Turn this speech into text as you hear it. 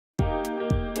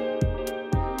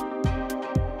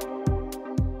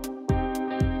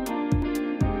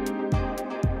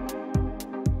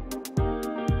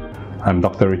I'm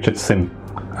Dr. Richard Sim.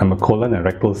 I'm a colon and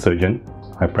rectal surgeon.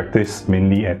 I practice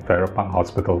mainly at Farrer Park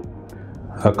Hospital.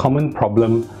 A common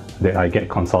problem that I get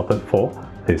consulted for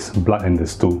is blood in the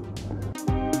stool.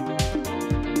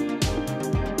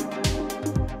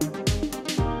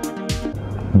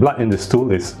 Blood in the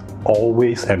stool is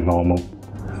always abnormal.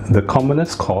 The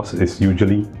commonest cause is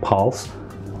usually piles,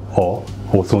 or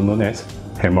also known as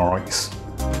hemorrhoids.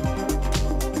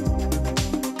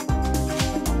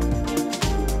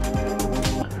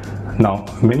 Now,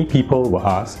 many people will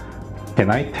ask,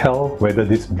 can I tell whether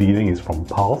this bleeding is from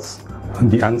piles?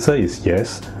 The answer is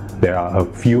yes. There are a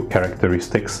few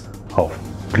characteristics of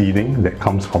bleeding that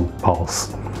comes from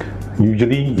piles.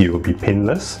 Usually it will be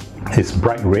painless, it's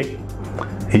bright red,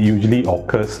 it usually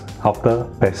occurs after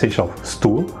passage of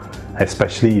stool,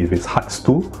 especially if it's hard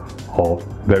stool or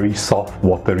very soft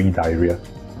watery diarrhea.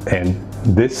 And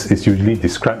this is usually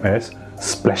described as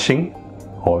splashing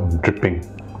or dripping.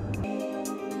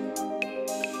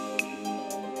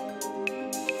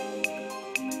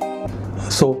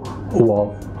 So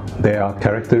while there are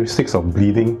characteristics of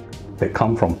bleeding that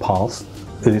come from piles,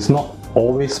 it is not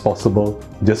always possible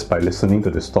just by listening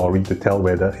to the story to tell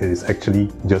whether it is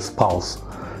actually just piles.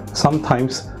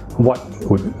 Sometimes what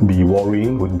would be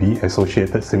worrying would be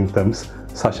associated symptoms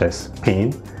such as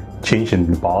pain, change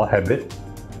in the bowel habit,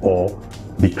 or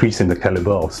decrease in the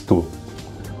caliber of stool.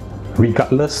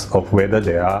 Regardless of whether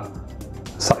there are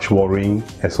such worrying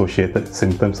associated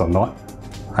symptoms or not,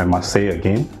 I must say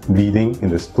again, bleeding in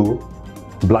the stool,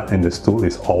 blood in the stool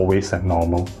is always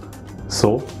abnormal.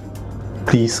 So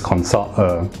please consult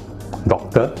a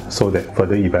doctor so that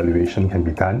further evaluation can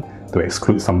be done to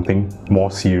exclude something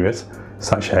more serious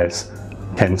such as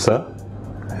cancer,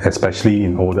 especially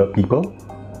in older people,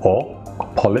 or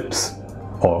polyps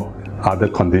or other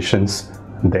conditions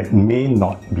that may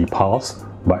not be piles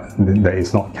but there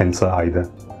is not cancer either.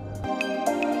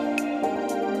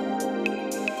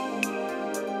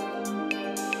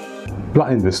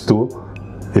 Blood in the stool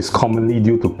is commonly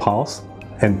due to piles,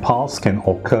 and piles can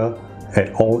occur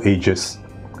at all ages,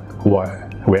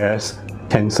 whereas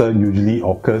cancer usually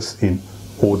occurs in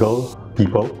older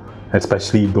people,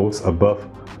 especially those above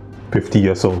 50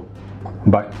 years old.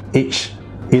 But age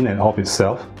in and of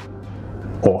itself,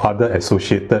 or other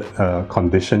associated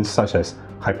conditions such as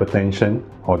hypertension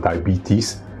or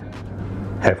diabetes,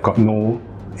 have got no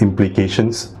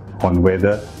implications on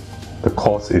whether the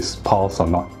cause is piles or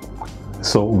not.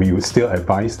 So we would still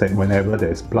advise that whenever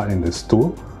there is blood in the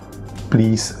stool,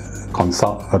 please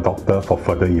consult a doctor for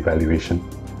further evaluation.